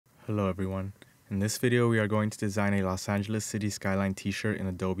Hello everyone. In this video we are going to design a Los Angeles city skyline t-shirt in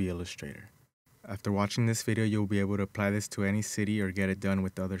Adobe Illustrator. After watching this video you'll be able to apply this to any city or get it done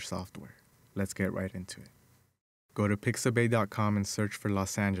with other software. Let's get right into it. Go to pixabay.com and search for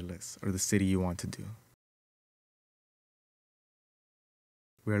Los Angeles or the city you want to do.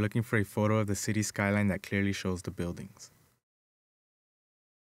 We are looking for a photo of the city skyline that clearly shows the buildings.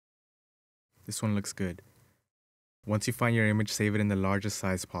 This one looks good. Once you find your image, save it in the largest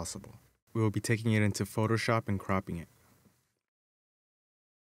size possible. We will be taking it into Photoshop and cropping it.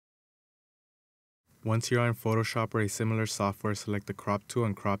 Once you're on Photoshop or a similar software, select the crop tool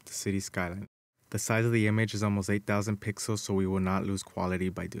and crop the city skyline. The size of the image is almost 8,000 pixels, so we will not lose quality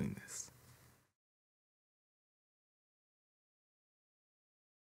by doing this.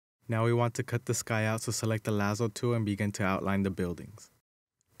 Now we want to cut the sky out, so select the lasso tool and begin to outline the buildings.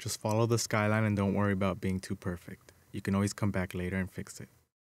 Just follow the skyline and don't worry about being too perfect. You can always come back later and fix it.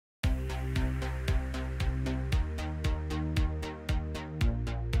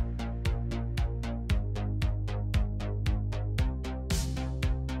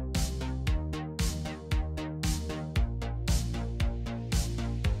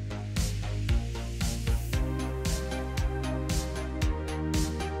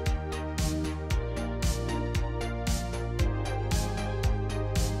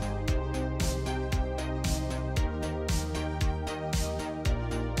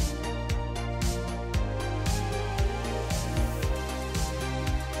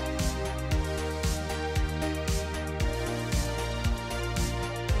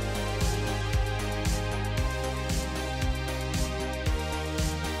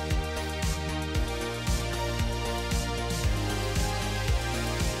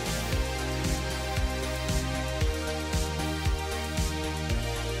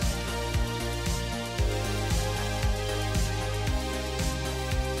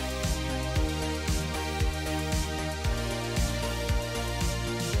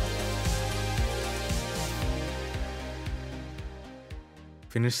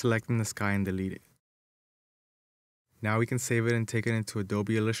 Finish selecting the sky and delete it. Now we can save it and take it into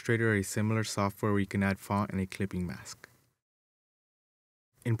Adobe Illustrator or a similar software where you can add font and a clipping mask.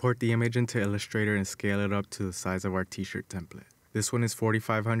 Import the image into Illustrator and scale it up to the size of our t-shirt template. This one is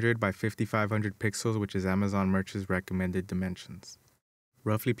 4500 by 5500 pixels, which is Amazon Merch's recommended dimensions.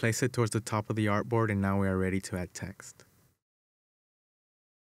 Roughly place it towards the top of the artboard, and now we are ready to add text.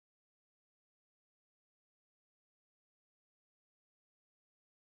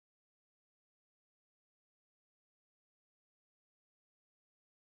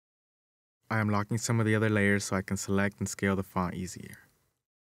 I am locking some of the other layers so I can select and scale the font easier.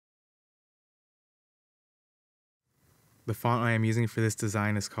 The font I am using for this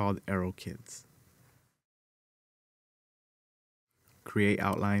design is called 𝗏𝗏𝗏𝗏. Create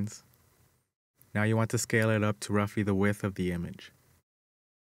outlines. Now you want to scale it up to roughly the width of the image.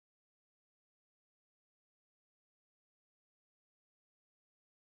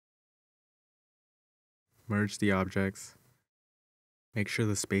 Merge the objects. Make sure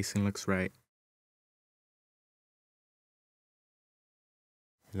the spacing looks right.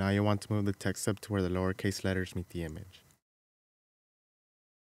 Now you want to move the text up to where the lowercase letters meet the image.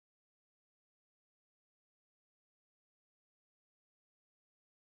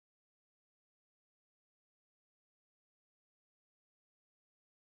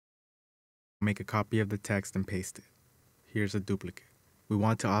 Make a copy of the text and paste it. Here's a duplicate. We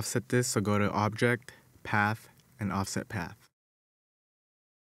want to offset this, so go to Object, Path, and Offset Path.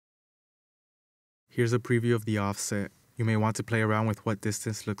 Here's a preview of the offset. You may want to play around with what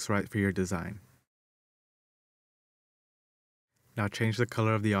distance looks right for your design. Now change the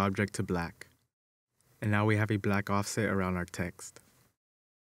color of the object to black. And now we have a black offset around our text.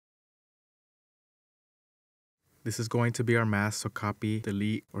 This is going to be our mask, so copy,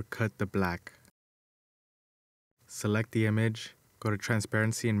 delete, or cut the black. Select the image, go to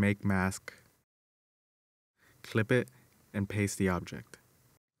Transparency and make mask. Clip it, and paste the object.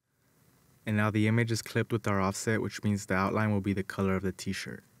 And now the image is clipped with our offset, which means the outline will be the color of the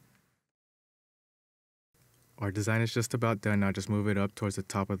t-shirt. Our design is just about done. Now just move it up towards the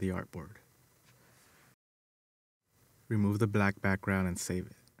top of the artboard. Remove the black background and save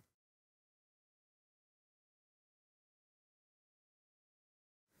it.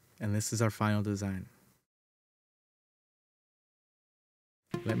 And this is our final design.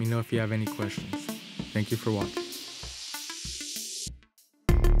 Let me know if you have any questions. Thank you for watching.